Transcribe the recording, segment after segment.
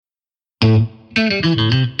Hey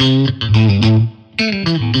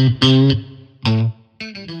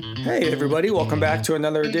everybody, welcome back to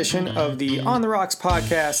another edition of the On the Rocks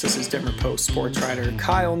podcast. This is Denver Post sports writer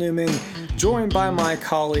Kyle Newman, joined by my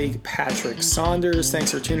colleague Patrick Saunders.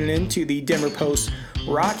 Thanks for tuning in to the Denver Post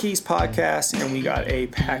Rockies podcast, and we got a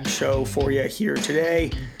packed show for you here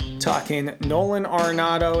today, talking Nolan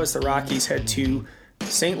Arenado as the Rockies head to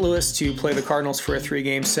St. Louis to play the Cardinals for a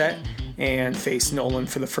 3-game set and face Nolan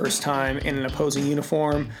for the first time in an opposing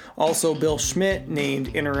uniform. Also, Bill Schmidt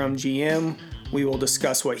named interim GM. We will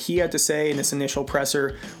discuss what he had to say in this initial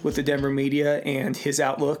presser with the Denver media and his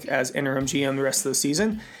outlook as interim GM the rest of the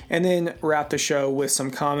season, and then wrap the show with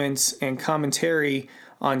some comments and commentary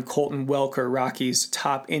on Colton Welker, Rockies'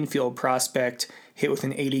 top infield prospect, hit with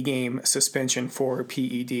an 80-game suspension for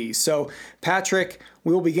PED. So, Patrick,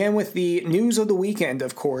 we will begin with the news of the weekend,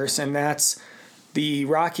 of course, and that's the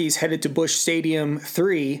Rockies headed to Busch Stadium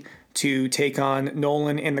 3 to take on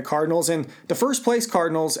Nolan and the Cardinals. And the first place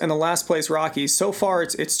Cardinals and the last place Rockies, so far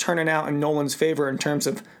it's turning out in Nolan's favor in terms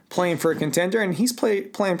of playing for a contender, and he's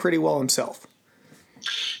playing pretty well himself.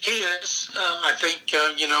 He is. I think,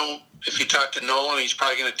 if you talk to Nolan, he's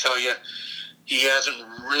probably going to tell you he hasn't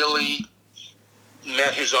really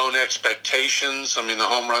met his own expectations. I mean, the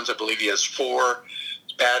home runs, I believe he has 4.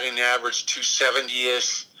 Batting average,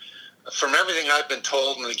 270-ish. From everything I've been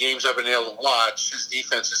told and the games I've been able to watch, his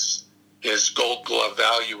defense is Gold Glove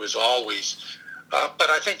value as always. But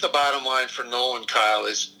I think the bottom line for Nolan, Kyle,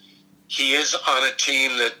 is he is on a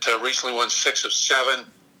team that recently won 6 of 7.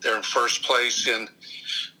 They're in first place in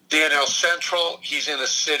the NL Central. He's in a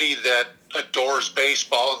city that adores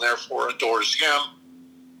baseball and therefore adores him.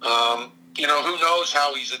 Who knows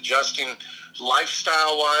how he's adjusting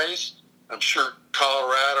lifestyle-wise. I'm sure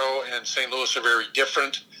Colorado and St. Louis are very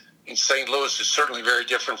different. And St. Louis is certainly very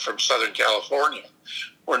different from Southern California,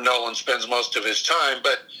 where Nolan spends most of his time.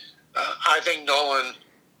 But I think Nolan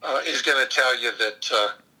is going to tell you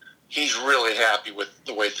that he's really happy with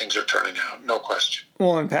the way things are turning out, no question.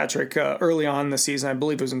 Well, and Patrick, early on in the season, I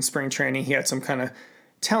believe it was in spring training, he had some kind of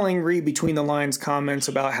telling read between the lines comments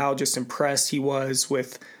about how just impressed he was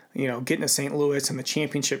with getting to St. Louis and the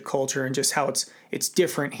championship culture and just how it's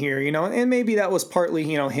different here, and maybe that was partly,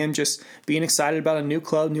 him just being excited about a new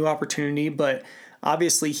club, new opportunity, but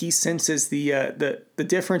obviously he senses the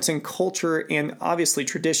difference in culture and obviously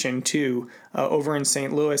tradition too, over in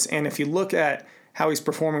St. Louis. And if you look at how he's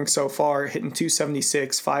performing so far, hitting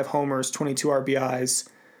 276, 5 homers, 22 RBIs,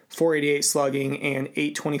 488 slugging, and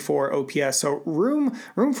 824 OPS. So room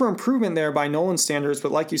for improvement there by Nolan standards.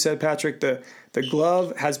 But like you said, Patrick, the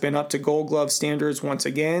glove has been up to Gold Glove standards once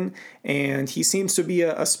again, and he seems to be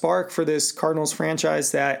a spark for this Cardinals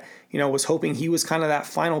franchise that was hoping he was kind of that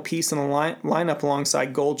final piece in the lineup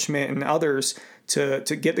alongside Goldschmidt and others to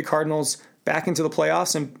get the Cardinals back into the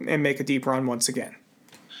playoffs and make a deep run once again.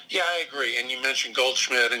 Yeah, I agree. And you mentioned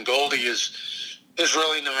Goldschmidt, and Goldie is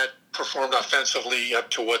really not performed offensively up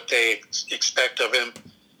to what they expect of him.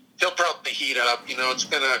 He'll probably heat up. It's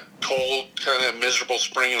been a cold, kind of miserable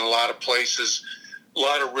spring in a lot of places. A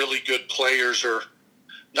lot of really good players are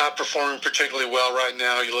not performing particularly well right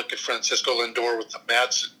now. You look at Francisco Lindor with the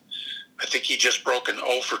Mets. I think he just broke an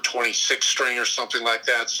 0 for 26 string or something like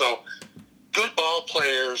that. So good ball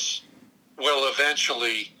players will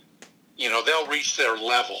eventually, they'll reach their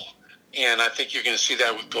level. And I think you're going to see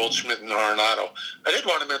that with Goldschmidt and Arenado. I did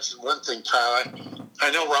want to mention one thing, Kyle.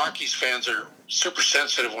 I know Rockies fans are super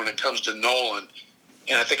sensitive when it comes to Nolan,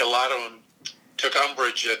 and I think a lot of them took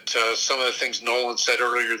umbrage at some of the things Nolan said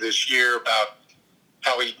earlier this year about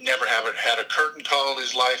how he never had a curtain call in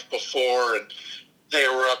his life before, and they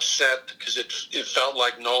were upset because it felt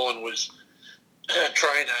like Nolan was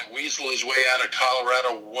trying to weasel his way out of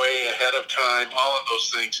Colorado way ahead of time, all of those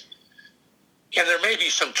things. And there may be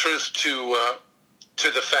some truth to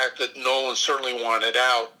the fact that Nolan certainly wanted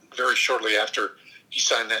out very shortly after he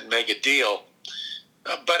signed that mega deal.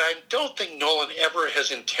 But I don't think Nolan ever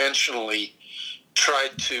has intentionally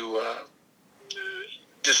tried to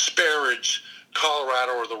disparage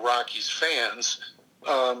Colorado or the Rockies fans.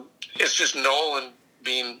 It's just Nolan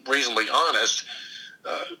being reasonably honest.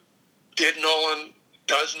 Does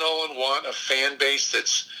Nolan want a fan base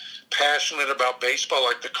that's passionate about baseball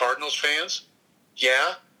like the Cardinals fans?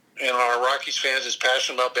 Yeah. And are Rockies fans as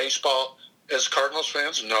passionate about baseball as Cardinals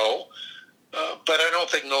fans? No. But I don't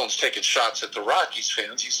think Nolan's taking shots at the Rockies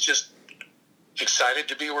fans. He's just excited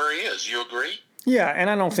to be where he is. You agree? Yeah, and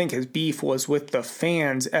I don't think his beef was with the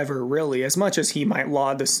fans ever really, as much as he might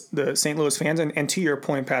laud the St. Louis fans. And to your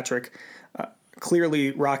point, Patrick,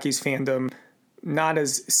 clearly Rockies fandom not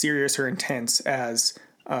as serious or intense as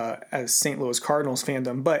as St. Louis Cardinals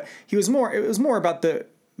fandom. But it was more about the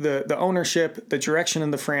ownership, the direction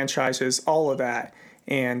of the franchises, all of that.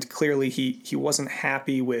 And clearly he wasn't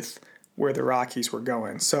happy with where the Rockies were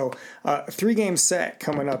going. So 3-game set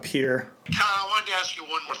coming up here. Kyle, I wanted to ask you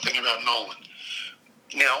one more thing about Nolan.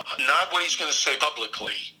 Now, not what he's going to say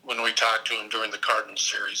publicly when we talk to him during the Cardinals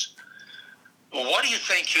series. What do you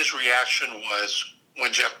think his reaction was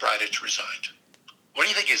when Jeff Bridich resigned? What do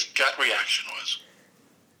you think his gut reaction was?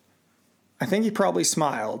 I think he probably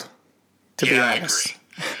smiled, to be honest.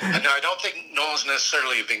 I agree. Now, I don't think Nolan's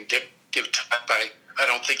necessarily vindictive type. I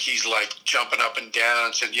don't think he's like jumping up and down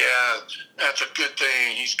and saying, yeah, that's a good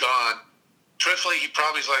thing, he's gone. Truthfully, he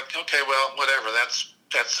probably's like, okay, well, whatever, that's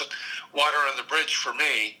water on the bridge for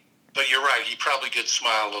me. But you're right, he probably did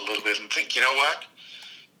smile a little bit and think, you know what?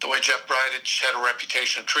 The way Jeff Bridich had a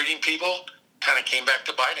reputation of treating people kind of came back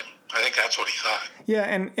to bite him. I think that's what he thought. Yeah,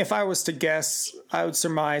 and if I was to guess, I would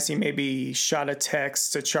surmise he maybe shot a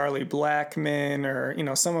text to Charlie Blackmon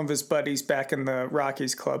or, some of his buddies back in the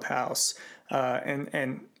Rockies clubhouse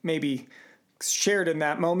and maybe shared in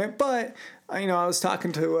that moment. But, I was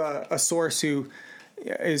talking to a source who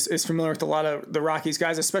is familiar with a lot of the Rockies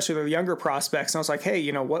guys, especially the younger prospects. And I was like, hey,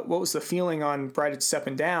 what was the feeling on Bridich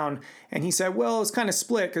stepping down? And he said, well, it's kind of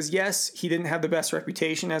split because, yes, he didn't have the best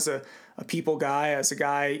reputation as a people guy, as a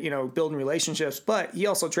guy, building relationships, but he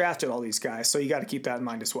also drafted all these guys. So you got to keep that in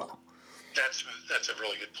mind as well. That's a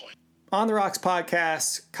really good point. On the Rocks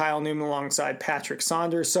podcast, Kyle Newman alongside Patrick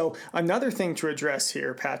Saunders. So another thing to address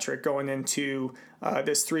here, Patrick, going into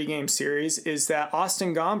this 3-game series is that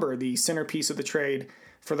Austin Gomber, the centerpiece of the trade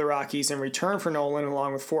for the Rockies in return for Nolan,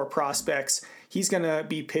 along with 4 prospects, he's going to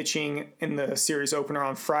be pitching in the series opener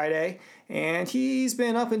on Friday. And he's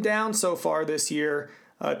been up and down so far this year.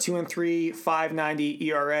 2-3, 5.90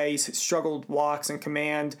 ERA. He's struggled walks and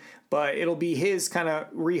command, but it'll be his kind of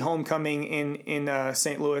re-homecoming in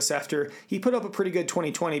St. Louis after he put up a pretty good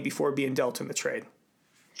 2020 before being dealt in the trade.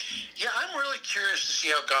 Yeah, I'm really curious to see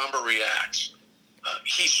how Gomber reacts.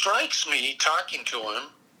 He strikes me, talking to him,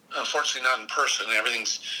 unfortunately not in person,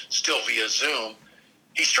 everything's still via Zoom.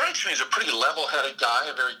 He strikes me as a pretty level-headed guy,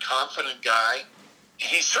 a very confident guy.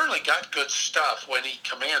 He's certainly got good stuff when he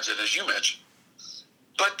commands it, as you mentioned.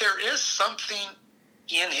 But there is something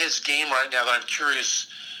in his game right now that I'm curious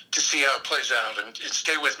to see how it plays out. And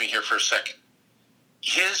stay with me here for a second.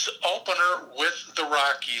 His opener with the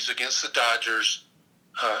Rockies against the Dodgers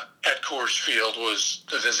at Coors Field was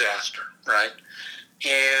a disaster, right?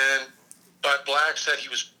 And Bud Black said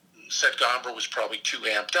Gomber was probably too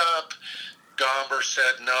amped up. Gomber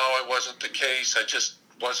said, no, it wasn't the case. I just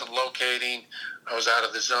wasn't locating. I was out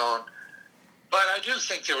of the zone. But I do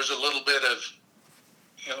think there was a little bit of,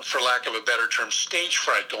 for lack of a better term, stage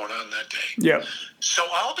fright going on that day. Yeah. So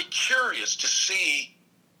I'll be curious to see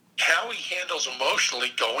how he handles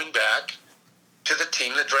emotionally going back to the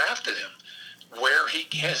team that drafted him, where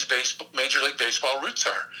his Major League Baseball roots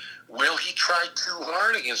are. Will he try too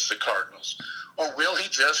hard against the Cardinals? Or will he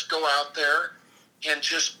just go out there and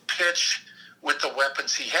just pitch with the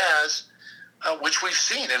weapons he has, which we've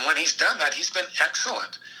seen? And when he's done that, he's been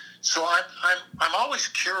excellent. So I'm always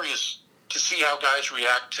curious to see how guys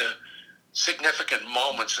react to significant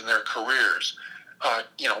moments in their careers.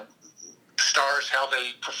 Stars, how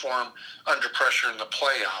they perform under pressure in the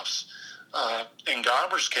playoffs. In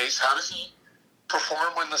Gomber's case, how does he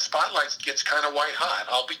perform when the spotlight gets kind of white hot?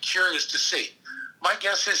 I'll be curious to see. My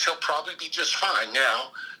guess is he'll probably be just fine.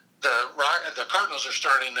 Now, the Cardinals are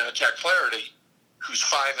starting Jack Flaherty, who's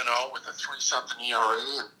 5-0 with a 3-something ERA,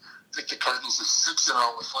 and I think the Cardinals are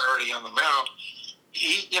 6-0 with Flaherty on the mound.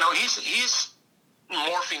 He's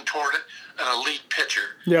morphing toward an elite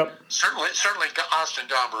pitcher. Yep. Certainly, Austin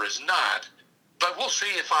Gomber is not. But we'll see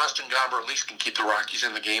if Austin Gomber at least can keep the Rockies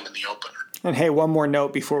in the game in the opener. And hey, one more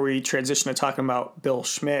note before we transition to talking about Bill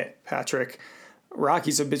Schmidt, Patrick.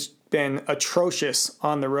 Rockies have been atrocious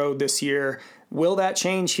on the road this year. Will that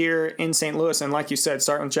change here in St. Louis? And like you said,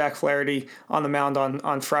 starting with Jack Flaherty on the mound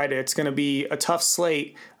on Friday, it's going to be a tough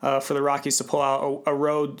slate for the Rockies to pull out a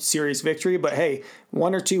road series victory. But hey,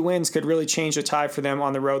 1 or 2 wins could really change the tide for them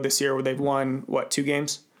on the road this year, where they've won, 2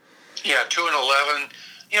 games? Yeah, 2-11.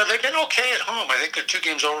 They've been okay at home. I think they're 2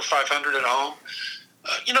 games over 500 at home.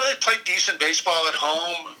 They played decent baseball at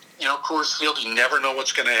home. Coors Field, you never know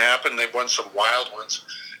what's going to happen. They've won some wild ones.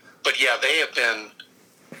 But yeah, they have been,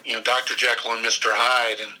 Dr. Jekyll and Mr.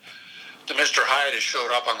 Hyde. And the Mr. Hyde has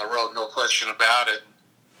showed up on the road, no question about it.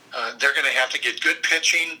 They're going to have to get good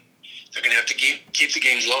pitching. They're going to have to keep the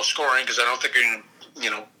games low scoring, because I don't think they're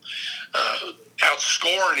going to,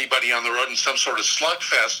 outscore anybody on the road in some sort of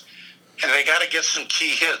slugfest. And they got to get some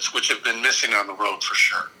key hits, which have been missing on the road for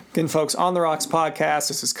sure. Again, folks, on the Rocks podcast,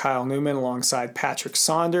 this is Kyle Newman alongside Patrick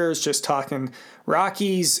Saunders, just talking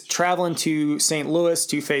Rockies traveling to St. Louis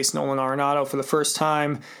to face Nolan Arenado for the first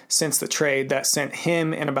time since the trade that sent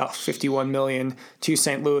him and about $51 million to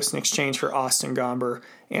St. Louis in exchange for Austin Gomber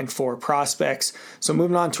and 4 prospects. So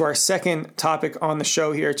moving on to our second topic on the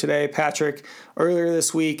show here today, Patrick. Earlier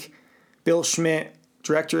this week, Bill Schmidt,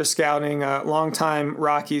 director of scouting, longtime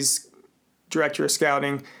Rockies director of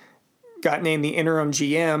scouting, got named the interim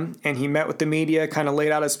GM, and he met with the media, kind of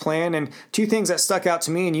laid out his plan. And 2 things that stuck out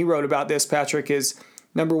to me, and you wrote about this, Patrick, is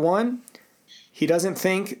number 1, he doesn't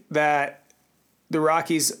think that the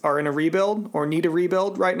Rockies are in a rebuild or need a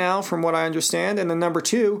rebuild right now, from what I understand. And then number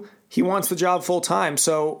 2, he wants the job full time.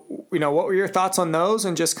 So, what were your thoughts on those,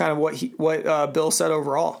 and just kind of what Bill said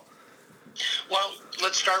overall? Well,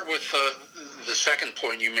 let's start with the second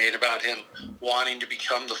point you made about him wanting to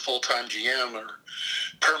become the full-time GM or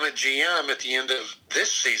permanent GM at the end of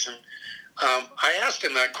this season. I asked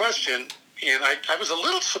him that question, and I was a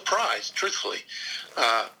little surprised, truthfully.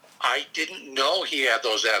 I didn't know he had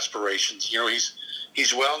those aspirations.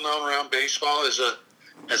 He's well known around baseball as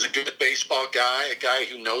a good baseball guy, a guy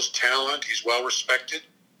who knows talent. He's well respected,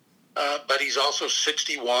 but he's also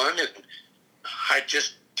 61, and I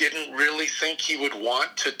just didn't really think he would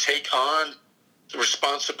want to take on the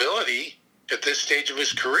responsibility at this stage of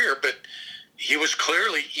his career. But he was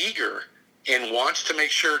clearly eager and wants to make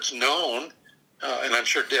sure it's known, and I'm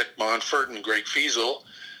sure Dick Monfort and Greg Fiesel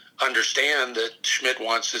understand that Schmidt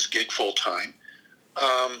wants this gig full-time.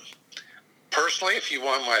 Personally, if you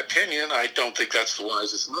want my opinion, I don't think that's the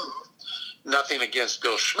wisest move. Nothing against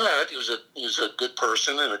Bill Schmidt. He was a good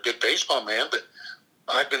person and a good baseball man, but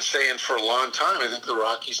I've been saying for a long time, I think the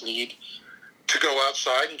Rockies need to go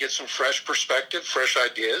outside and get some fresh perspective, fresh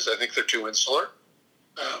ideas. I think they're too insular.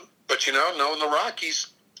 But, knowing the Rockies,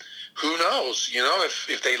 who knows?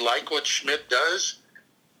 If they like what Schmidt does,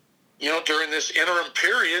 during this interim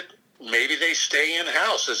period, maybe they stay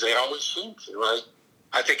in-house, as they always seem to, right?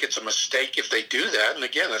 I think it's a mistake if they do that. And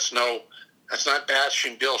again, that's not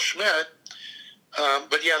bashing Bill Schmidt.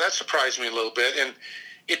 But yeah, that surprised me a little bit. And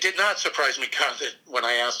it did not surprise me, that when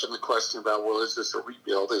I asked him the question about, well, is this a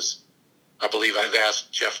rebuild? I believe I've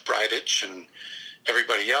asked Jeff Bridich and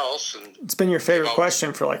everybody else. And it's been your favorite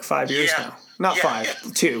question for like 5 years now. Not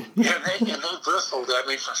 5, 2. Yeah, and they bristled at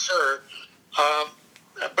me for sure.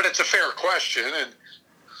 But it's a fair question, and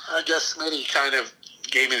I guess Smitty kind of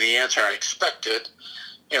gave me the answer I expected,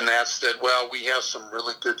 and that's that, well, we have some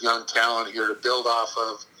really good young talent here to build off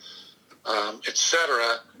of, et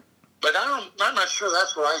cetera. But I'm not sure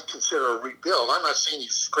that's what I consider a rebuild. I'm not saying you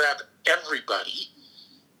scrap everybody,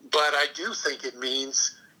 but I do think it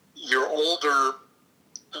means your older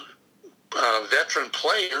veteran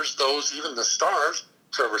players, those, even the stars,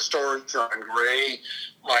 Trevor Story, John Gray,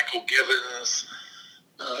 Michael Givens,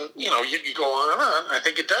 you go on and on. I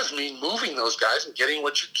think it does mean moving those guys and getting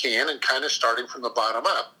what you can and kind of starting from the bottom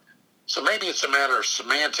up. So maybe it's a matter of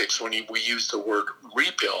semantics when we use the word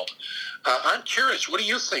rebuild. I'm curious, what do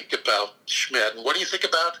you think about Schmidt, and what do you think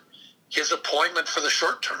about his appointment for the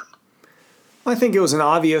short term? I think it was an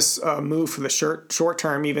obvious move for the short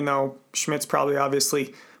term, even though Schmidt's probably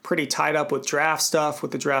obviously pretty tied up with draft stuff,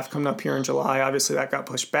 with the draft coming up here in July. Obviously, that got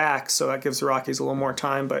pushed back, so that gives the Rockies a little more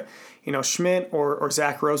time. But, Schmidt or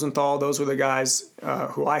Zach Rosenthal, those were the guys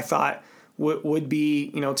who I thought would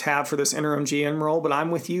be, tabbed for this interim GM role. But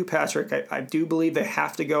I'm with you, Patrick. I do believe they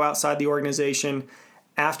have to go outside the organization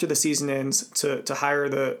after the season ends to hire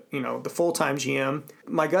the full-time GM.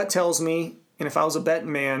 My gut tells me, and if I was a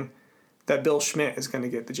betting man, that Bill Schmidt is going to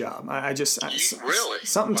get the job. Really?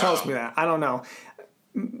 Something tells me that. I don't know.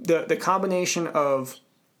 The combination of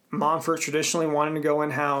Monfort traditionally wanting to go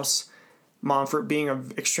in-house, Monfort being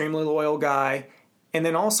an extremely loyal guy, and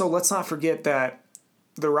then also let's not forget that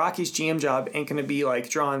the Rockies GM job ain't going to be like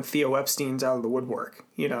drawing Theo Epstein's out of the woodwork.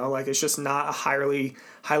 It's just not a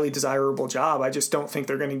highly desirable job. I just don't think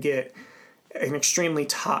they're going to get an extremely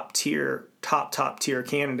top tier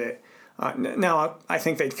candidate. Now, I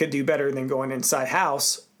think they could do better than going inside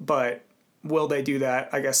house, but will they do that?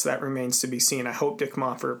 I guess that remains to be seen. I hope Dick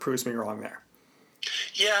Monfort proves me wrong there.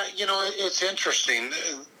 Yeah, it's interesting.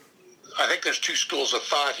 I think there's 2 schools of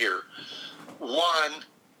thought here. One,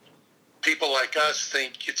 people like us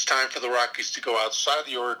think it's time for the Rockies to go outside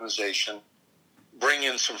the organization, bring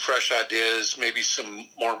in some fresh ideas, maybe some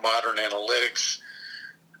more modern analytics,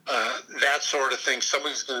 that sort of thing.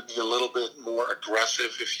 Somebody's going to be a little bit more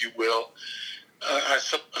aggressive, if you will. I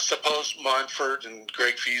suppose Monfort and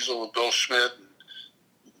Greg Fiesel and Bill Schmidt, and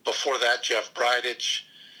before that Jeff Bridich,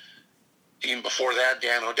 even before that,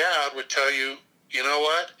 Dan O'Dowd would tell you, you know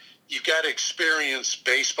what? You've got to experience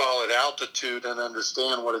baseball at altitude and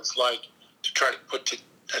understand what it's like to try to put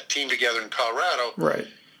a team together in Colorado, right,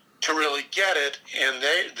 to really get it. And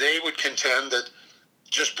they would contend that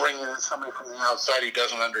just bringing in somebody from the outside who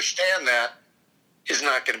doesn't understand that is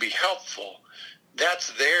not going to be helpful.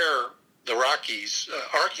 That's the Rockies'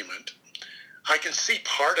 argument. I can see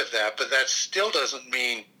part of that, but that still doesn't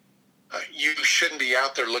mean you shouldn't be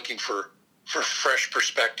out there looking for fresh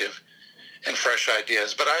perspective and fresh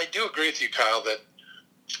ideas. But I do agree with you, Kyle, that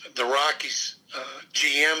the Rockies'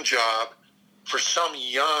 GM job for some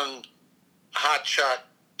young, hotshot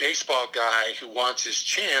baseball guy who wants his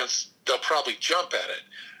chance, they'll probably jump at it.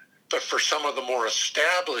 But for some of the more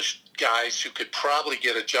established guys who could probably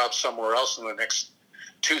get a job somewhere else in the next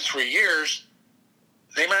 2-3 years,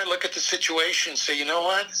 they might look at the situation and say, you know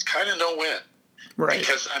what, it's kind of no-win. right.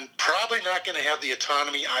 Because I'm probably not going to have the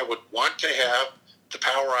autonomy I would want to have, the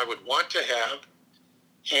power I would want to have,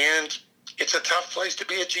 and it's a tough place to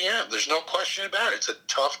be a GM. There's no question about it. It's a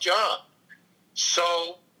tough job.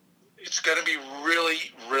 So it's going to be really,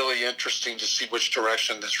 really interesting to see which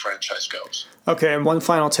direction this franchise goes. Okay, and one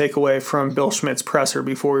final takeaway from Bill Schmidt's presser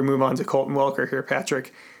before we move on to Colton Welker here,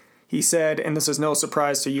 Patrick. He said, and this is no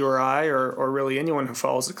surprise to you or I or really anyone who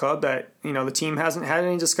follows the club, that the team hasn't had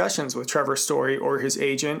any discussions with Trevor Story or his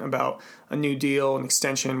agent about a new deal, an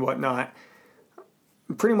extension, whatnot.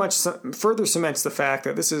 Pretty much further cements the fact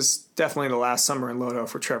that this is definitely the last summer in Lodo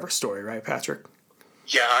for Trevor Story, right, Patrick?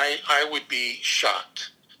 Yeah, I would be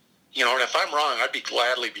shocked. And if I'm wrong, I'd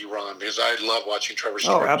gladly be wrong, because I love watching Trevor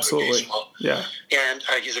Story. Oh, absolutely. Yeah. And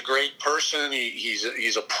he's a great person.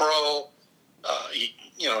 He's a pro.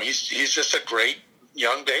 He's just a great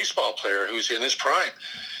young baseball player who's in his prime.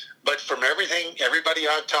 But from everybody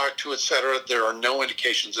I've talked to, et cetera, there are no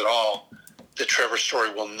indications at all that Trevor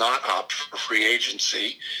Story will not opt for free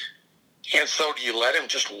agency. And so do you let him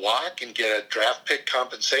just walk and get a draft pick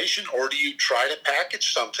compensation, or do you try to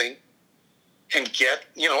package something and get,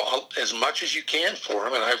 as much as you can for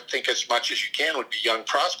him? And I think as much as you can would be young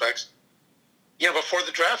prospects, before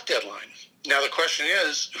the draft deadline. Now, the question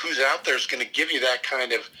is, who's out there is going to give you that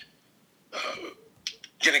kind of,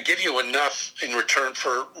 going to give you enough in return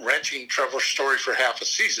for renting Trevor Story for half a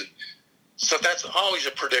season? So that's always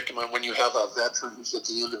a predicament when you have a veteran who's at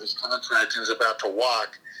the end of his contract and is about to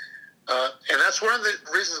walk. And that's one of the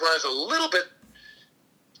reasons why I was a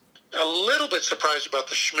little bit surprised about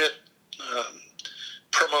the Schmidt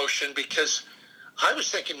promotion, because I was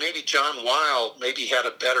thinking maybe John Weil maybe had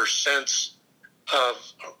a better sense of,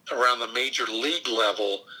 around the major league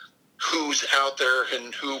level, who's out there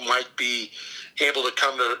and who might be able to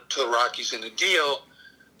come to the Rockies in a deal.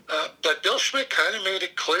 But Bill Schmidt kind of made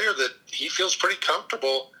it clear that he feels pretty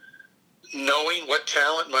comfortable knowing what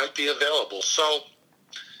talent might be available. So,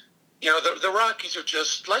 the Rockies are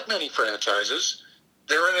just, like many franchises,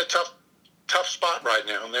 they're in a tough spot right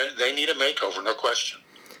now, and they need a makeover, no question.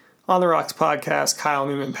 On the Rocks podcast, Kyle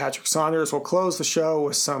Newman and Patrick Saunders will close the show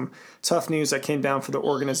with some tough news that came down for the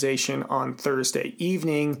organization on Thursday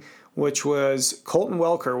evening, which was Colton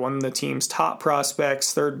Welker, one of the team's top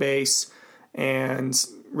prospects, third base, and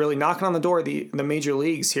really knocking on the door of the major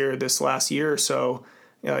leagues here this last year or so.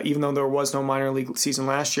 Even though there was no minor league season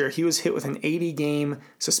last year, he was hit with an 80-game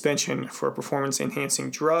suspension for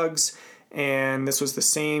performance-enhancing drugs, and this was the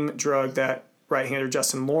same drug that right-hander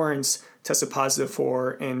Justin Lawrence tested positive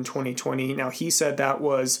for in 2020. Now, he said that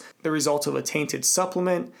was the result of a tainted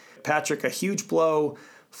supplement. Patrick, a huge blow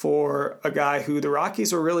for a guy who the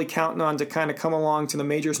Rockies were really counting on to kind of come along to the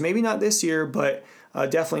majors. Maybe not this year, but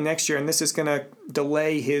definitely next year. And this is going to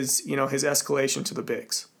delay his escalation to the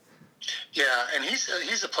bigs. Yeah, and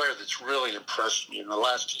he's a player that's really impressed me in the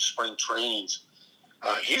last two spring trainings.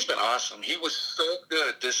 He's been awesome. He was so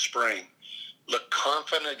good this spring. Looked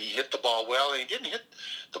confident. He hit the ball well. And he didn't hit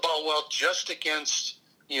the ball well just against,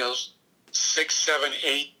 6th, 7th,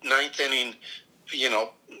 8th, 9th inning,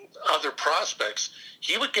 other prospects.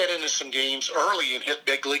 He would get into some games early and hit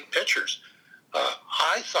big league pitchers.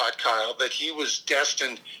 I thought, Kyle, that he was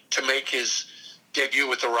destined to make his debut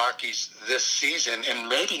with the Rockies this season, and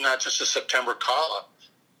maybe not just a September call-up.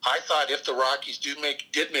 I thought if the Rockies did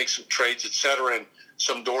make some trades, et cetera, and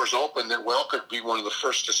some doors open, that Welker could be one of the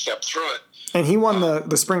first to step through it. And he won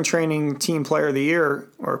the spring training team player of the year,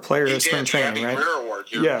 or player of spring training, right? Greer Award.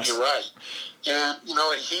 Yes. You're right. And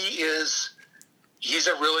he's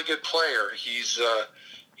a really good player. He's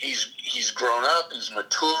grown up. He's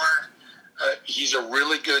matured. He's a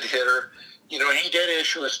really good hitter. He did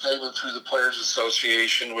issue a statement through the Players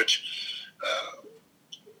Association, which,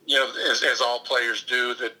 as all players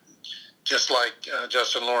do, that just like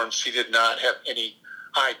Justin Lawrence, he did not have any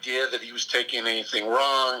idea that he was taking anything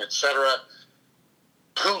wrong, etc.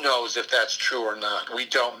 Who knows if that's true or not? We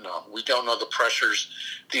don't know. We don't know the pressures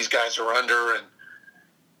these guys are under, and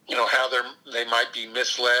how they might be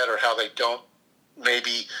misled, or how they don't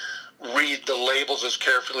maybe read the labels as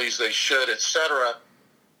carefully as they should, etc.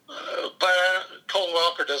 But Colton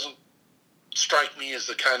Welker doesn't strike me as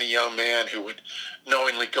the kind of young man who would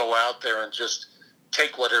knowingly go out there and just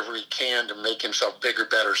take whatever he can to make himself bigger,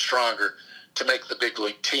 better, stronger, to make the big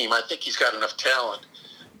league team. I think he's got enough talent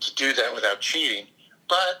to do that without cheating.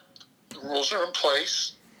 But the rules are in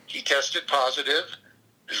place. He tested positive.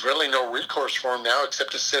 There's really no recourse for him now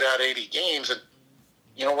except to sit out 80 games. And,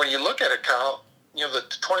 when you look at it, Kyle, the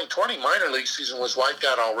 2020 minor league season was wiped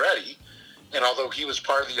out already. And although he was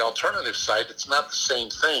part of the alternative site, it's not the same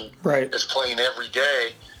thing as playing every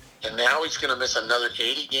day. And now he's going to miss another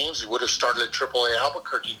 80 games. He would have started at AAA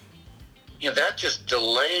Albuquerque. That just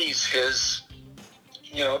delays his,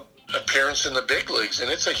 appearance in the big leagues. And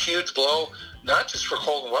it's a huge blow, not just for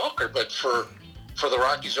Colton Welker, but for the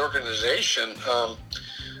Rockies organization.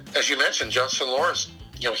 As you mentioned, Justin Lawrence,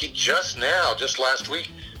 he just last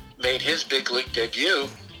week, made his big league debut,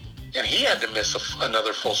 and he had to miss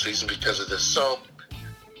another full season because of this. So,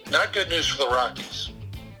 not good news for the Rockies.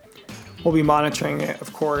 We'll be monitoring it,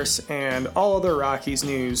 of course, and all other Rockies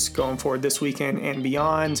news going forward this weekend and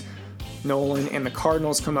beyond. Nolan and the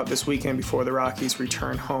Cardinals come up this weekend before the Rockies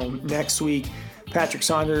return home next week. Patrick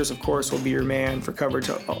Saunders, of course, will be your man for coverage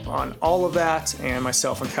on all of that, and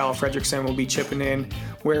myself and Kyle Fredrickson will be chipping in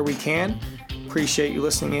where we can. Appreciate you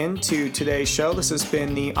listening in to today's show. This has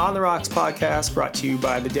been the On the Rocks podcast, brought to you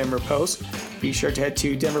by the Denver Post. Be sure to head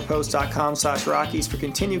to denverpost.com/Rockies for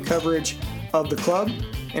continued coverage of the club.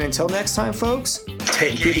 And until next time, folks,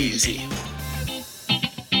 take it easy.